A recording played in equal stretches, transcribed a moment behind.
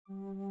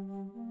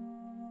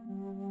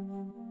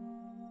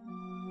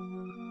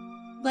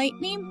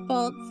Lightning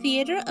Bolt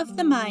Theater of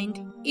the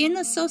Mind, in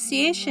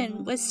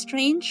association with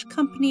Strange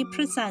Company,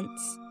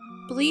 presents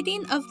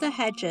Bleeding of the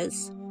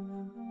Hedges,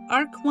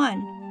 Arc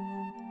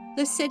 1,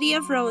 The City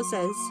of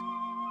Roses,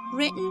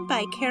 written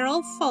by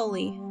Carol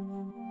Foley.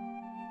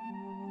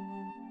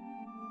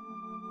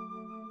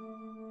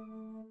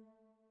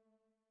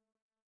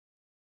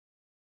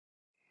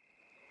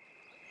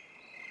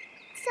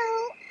 So,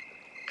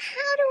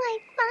 how do I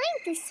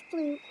find this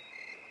flute?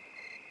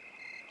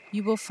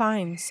 You will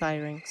find,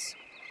 Syrinx,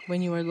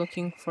 when you are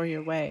looking for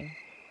your way.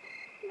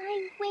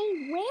 My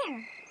way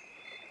where?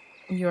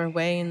 Your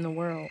way in the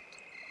world.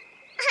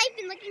 I've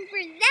been looking for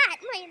that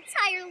my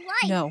entire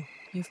life. No,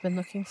 you've been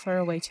looking for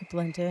a way to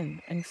blend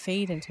in and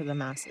fade into the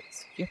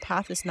masses. Your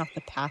path is not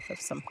the path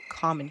of some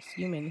common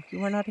human.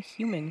 You are not a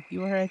human.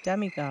 You are a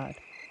demigod.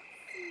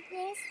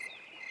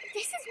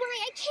 This is why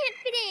I can't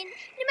fit in.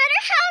 No matter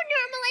how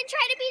normal I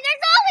try to be,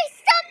 there's always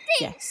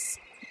something! Yes,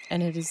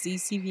 and it is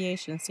these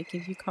deviations that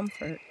give you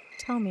comfort.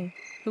 Tell me,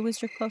 who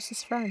is your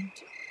closest friend?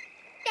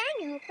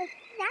 Daniel, but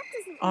that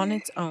doesn't On mean...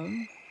 its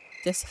own,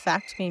 this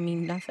fact may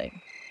mean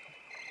nothing.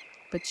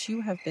 But you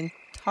have been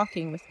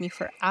talking with me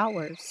for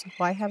hours.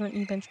 Why haven't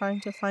you been trying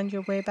to find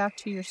your way back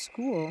to your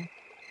school?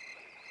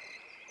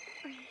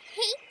 I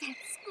hate that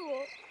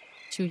school.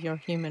 To your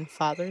human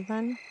father,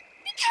 then?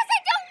 Because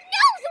I don't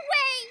know the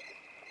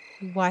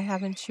way! Why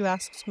haven't you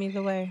asked me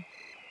the way?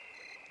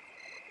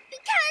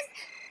 Because...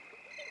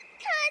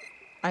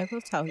 I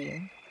will tell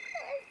you.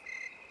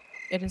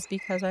 It is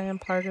because I am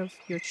part of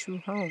your true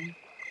home.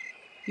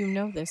 You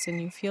know this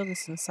and you feel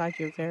this inside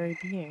your very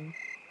being.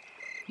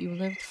 You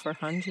lived for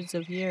hundreds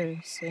of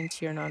years in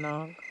Tir na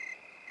Nog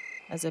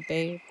as a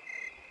babe.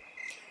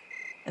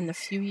 And the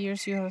few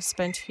years you have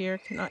spent here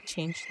cannot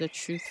change the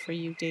truth for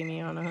you,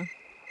 Damiana.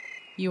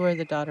 You are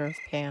the daughter of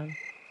Pan,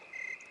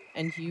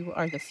 and you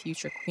are the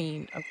future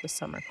queen of the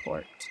Summer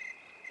Court.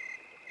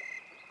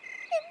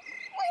 Then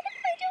what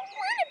if I don't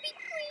want to be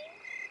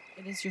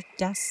queen? It is your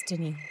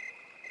destiny.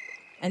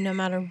 And no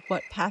matter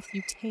what path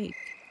you take,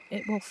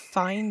 it will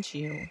find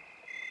you.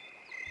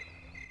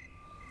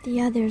 The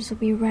others will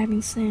be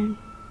arriving soon.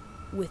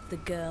 With the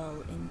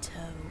girl in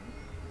tow.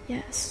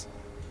 Yes.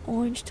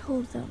 Orange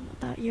told them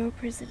about your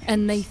prisoners.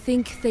 And they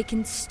think they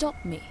can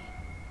stop me.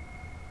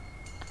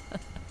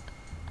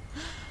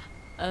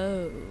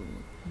 Oh,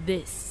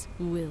 this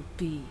will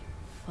be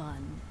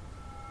fun.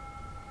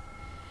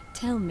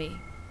 Tell me,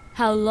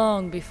 how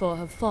long before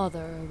her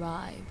father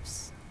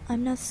arrives?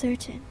 I'm not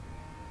certain.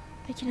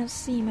 I cannot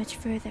see much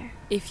further.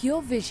 If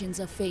your visions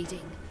are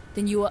fading,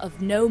 then you are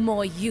of no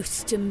more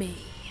use to me.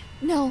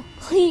 No,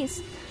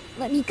 please,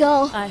 let me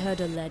go. I heard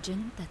a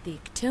legend that the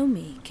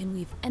Iktomi can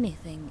weave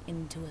anything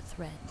into a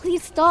thread.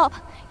 Please stop.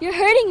 You're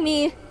hurting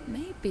me.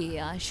 Maybe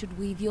I should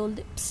weave your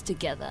lips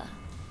together.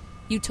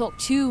 You talk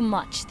too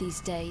much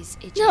these days,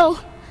 Iggy. No,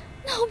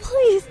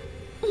 please.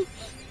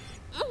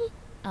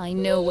 I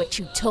know what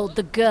you told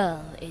the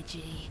girl,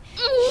 Iggy.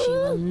 She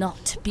will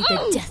not be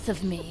the death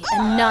of me,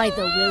 and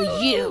neither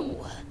will you.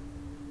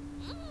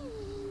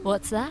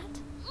 What's that?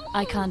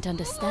 I can't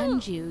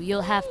understand you.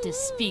 You'll have to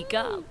speak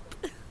up.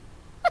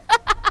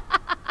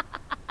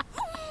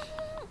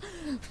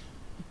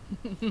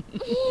 This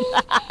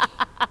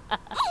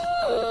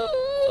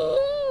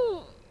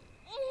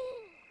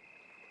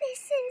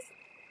is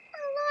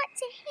a lot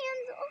to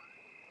handle.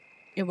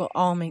 It will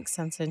all make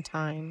sense in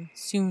time.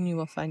 Soon you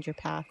will find your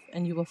path,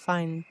 and you will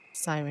find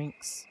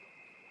Syrinx.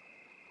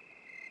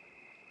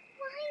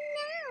 Why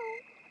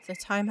now? The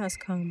time has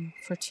come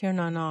for Tir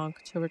na Nog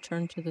to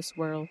return to this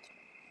world.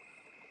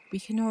 We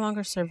can no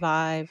longer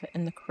survive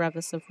in the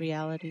crevice of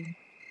reality.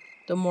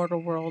 The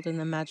mortal world and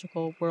the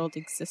magical world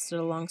existed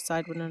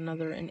alongside one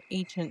another in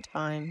ancient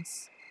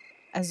times.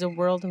 As the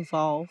world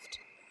evolved,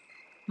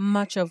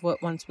 much of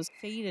what once was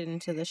faded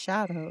into the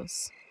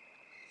shadows.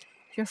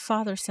 Your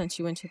father sent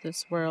you into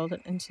this world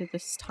and into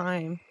this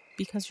time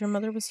because your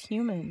mother was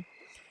human.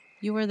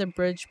 You are the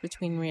bridge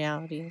between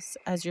realities.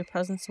 As your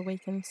presence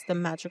awakens the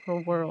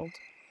magical world,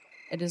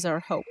 it is our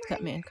hope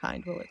that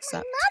mankind will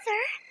accept.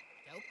 Mother?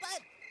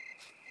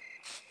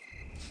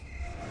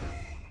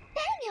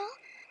 Daniel,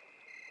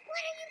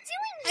 what are you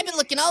doing here? I've been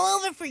looking all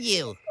over for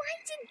you. Why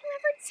didn't you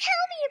ever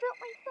tell me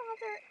about my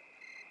father?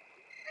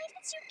 Why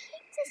did you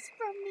keep this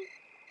from me?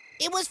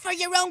 It was for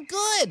your own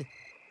good.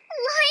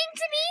 Lying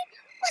to me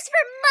was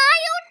for my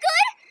own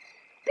good?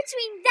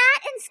 Between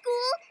that and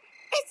school,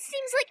 it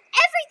seems like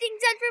everything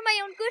done for my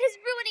own good is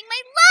ruining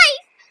my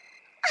life.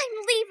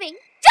 I'm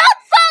leaving.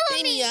 Don't follow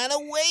me! Damiana,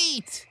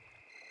 wait.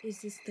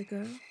 Is this the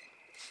girl?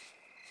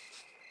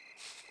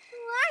 Who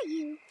are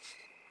you?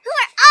 Who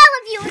are all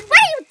of you, and what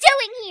are you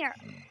doing here?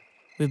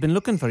 We've been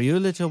looking for you,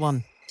 little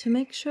one. To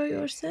make sure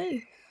you're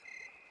safe.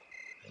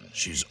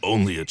 She's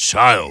only a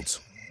child.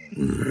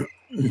 No,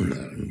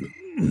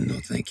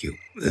 thank you.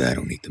 I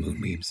don't eat the moon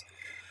memes.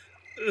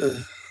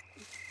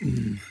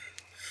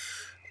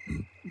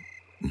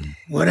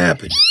 What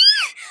happened?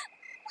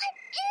 What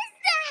is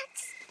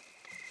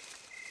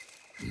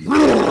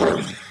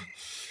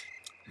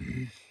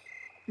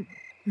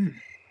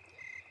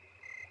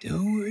that?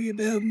 Don't worry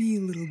about me,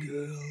 little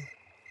girl.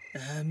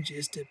 I'm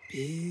just a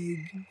big,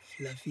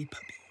 fluffy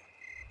puppy.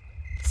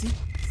 See? Monster!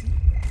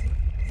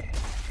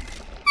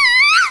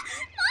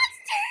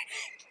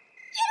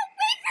 Get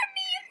away from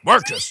me, you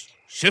Marcus,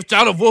 shift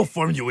out of wolf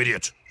form, you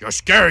idiot. You're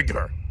scaring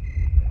her.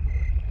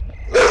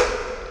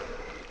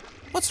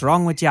 What's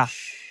wrong with ya?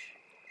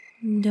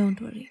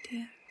 Don't worry,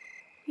 dear.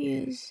 He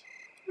is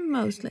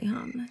mostly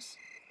harmless.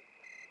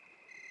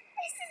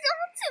 This is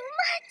all too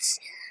much.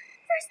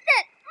 First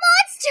that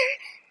monster,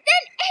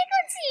 then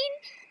Eglantine,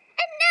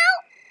 and now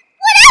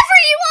whatever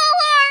you all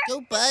are! Go,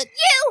 Bud.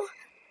 You!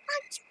 I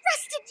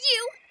trusted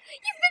you!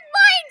 You've been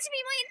lying to me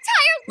my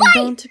entire life!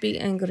 Don't be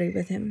angry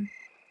with him.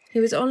 He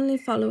was only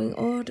following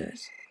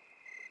orders.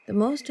 The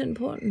most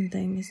important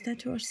thing is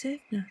that you are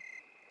safe now.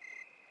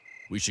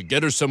 We should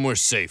get her somewhere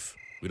safe.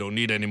 We don't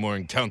need any more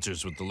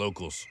encounters with the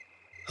locals.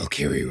 I'll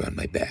carry her on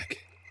my back,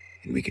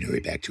 and we can hurry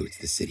back towards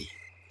the city.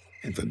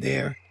 And from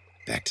there,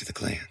 back to the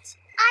clans.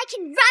 I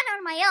can run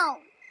on my own.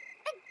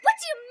 And what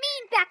do you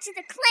mean back to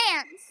the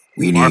clans?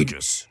 We need...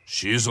 Marcus,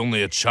 she is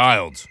only a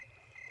child.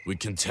 We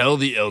can tell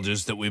the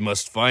elders that we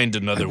must find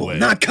another I will way.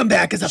 not come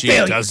back as a She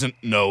failure. doesn't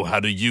know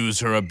how to use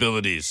her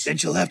abilities. Then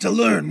she'll have to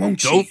learn,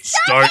 won't she? Don't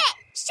start. Stop it!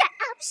 Shut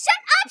up,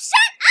 shut up,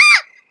 shut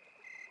up!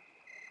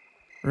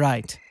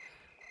 Right.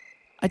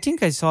 I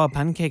think I saw a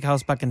pancake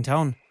house back in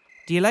town.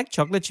 Do you like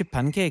chocolate chip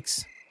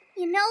pancakes?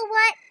 You know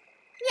what?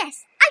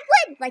 Yes, I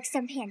would like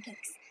some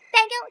pancakes.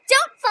 Bango,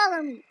 don't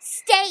follow me.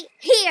 Stay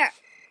here.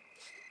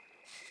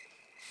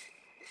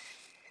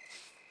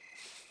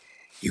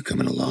 You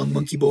coming along,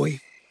 monkey boy?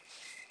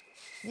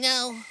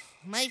 No,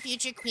 my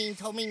future queen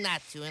told me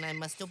not to, and I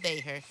must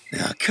obey her.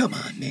 Now, come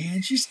on,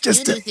 man. She's You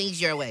just do a...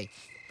 things your way,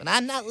 but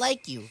I'm not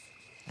like you.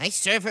 I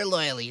serve her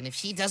loyally, and if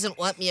she doesn't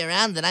want me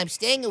around, then I'm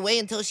staying away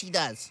until she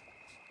does.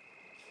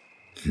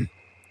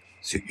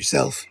 Suit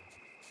yourself.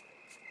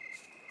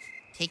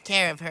 Take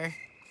care of her.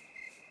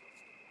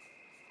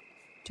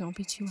 Don't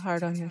be too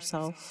hard on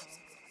yourself.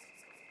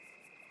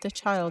 The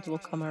child will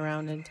come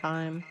around in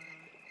time.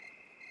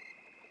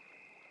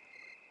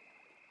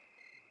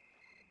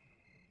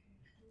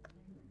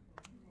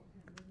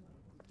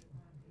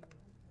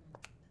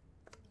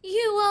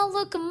 You all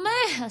look a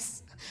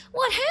mess.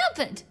 What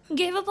happened?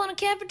 Gave up on a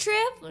camping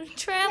trip?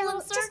 Traveling, No,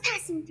 sir? just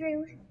passing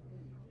through.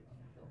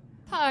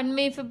 Pardon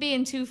me for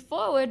being too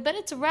forward, but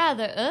it's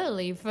rather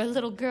early for a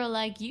little girl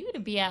like you to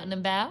be out and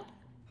about.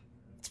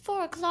 It's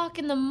 4 o'clock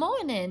in the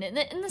morning, and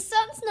the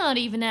sun's not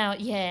even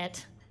out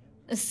yet.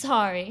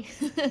 Sorry.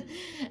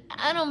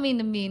 I don't mean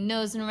to be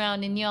nosing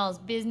around in y'all's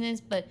business,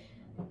 but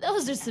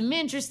those are some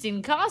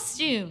interesting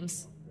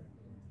costumes.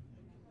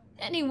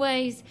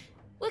 Anyways,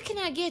 what can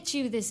I get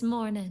you this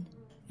morning?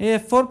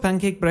 4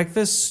 pancake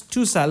breakfasts,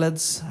 2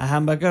 salads, a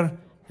hamburger,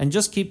 and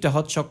just keep the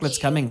hot chocolates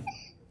coming.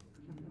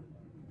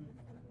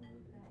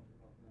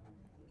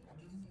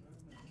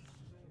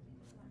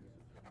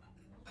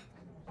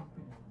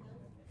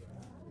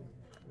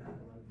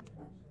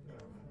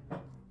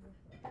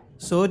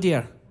 So,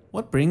 dear,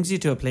 what brings you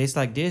to a place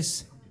like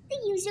this? The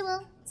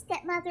usual.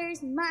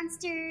 Stepmothers,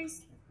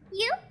 monsters.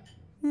 You?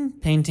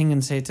 Painting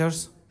and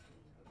satyrs?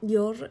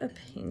 You're a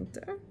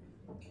painter?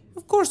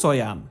 Of course I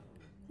am.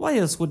 Why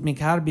else would my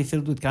car be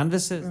filled with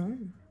canvases? Oh,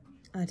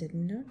 I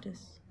didn't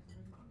notice.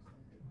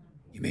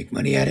 You make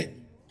money at it?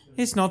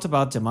 It's not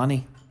about the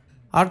money.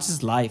 Art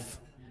is life.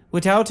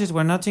 Without it,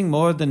 we're nothing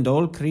more than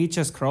dull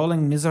creatures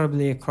crawling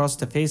miserably across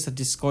the face of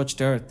this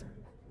scorched earth.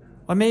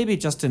 Or maybe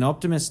just an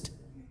optimist,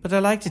 but I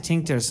like to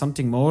think there's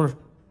something more.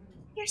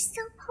 You're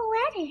so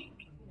poetic.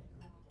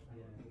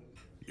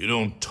 You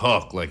don't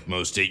talk like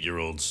most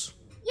 8-year-olds.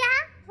 Yeah?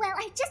 Well,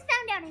 I just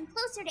found out I'm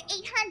closer to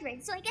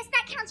 800, so I guess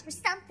that counts for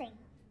something.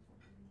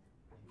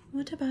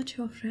 What about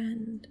your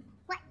friend?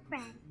 What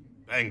friend?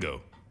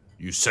 Bango,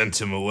 you sent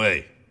him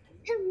away.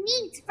 Who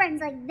needs friends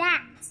like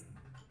that?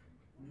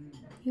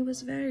 He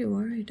was very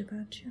worried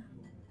about you.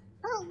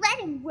 Oh,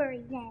 let him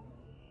worry then.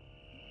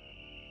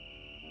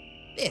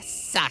 This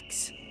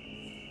sucks.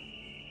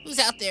 Who's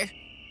out there?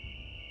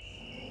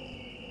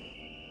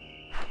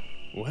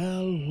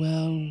 Well,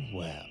 well,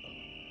 well.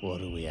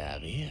 What do we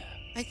have here?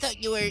 I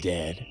thought you were...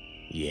 Dead?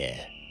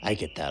 Yeah, I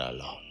get that a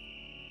lot.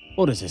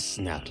 What is a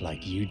snack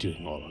like you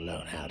doing all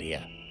alone out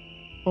here?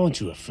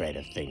 Aren't you afraid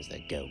of things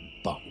that go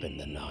bump in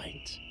the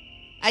night?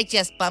 I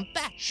just bumped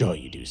back. Sure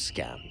you do,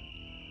 Scam.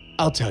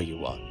 I'll tell you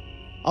what.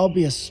 I'll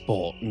be a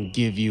sport and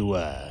give you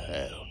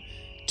a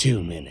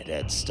 2-minute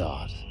head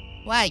start.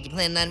 Why, you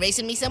planning on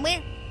racing me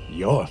somewhere?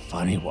 You're a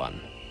funny one.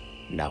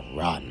 Now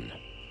run.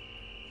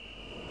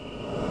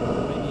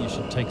 Maybe you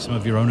should take some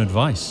of your own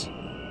advice.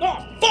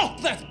 Oh,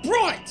 fuck, that's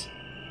bright!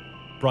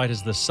 Bright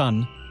as the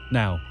sun.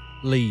 Now,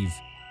 leave.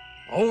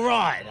 All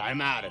right, I'm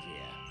out of here.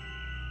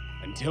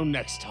 Until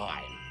next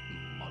time,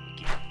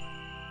 monkey.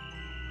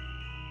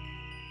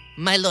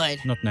 My lord.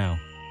 Not now.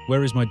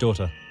 Where is my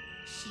daughter?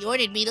 She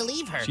ordered me to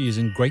leave her. She is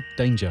in great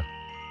danger.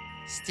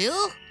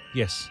 Still?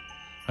 Yes.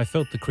 I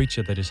felt the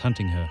creature that is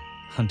hunting her,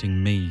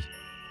 hunting me.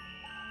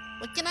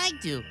 What can I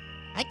do?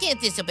 I can't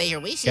disobey her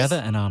wishes. Gather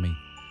an army.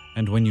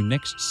 And when you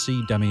next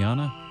see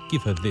Damiana,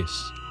 give her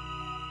this.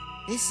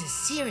 This is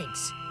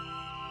Syrinx.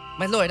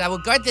 My lord, I will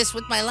guard this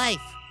with my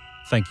life.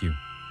 Thank you.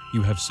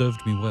 You have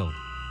served me well.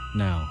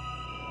 Now,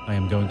 I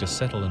am going to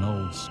settle an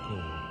old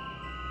score.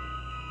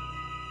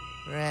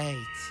 Right,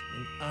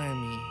 an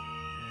army.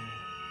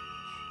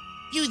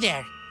 You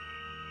there!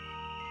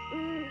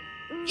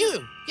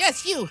 You!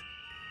 Yes, you!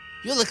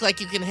 You look like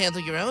you can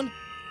handle your own.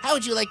 How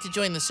would you like to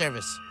join the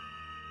service?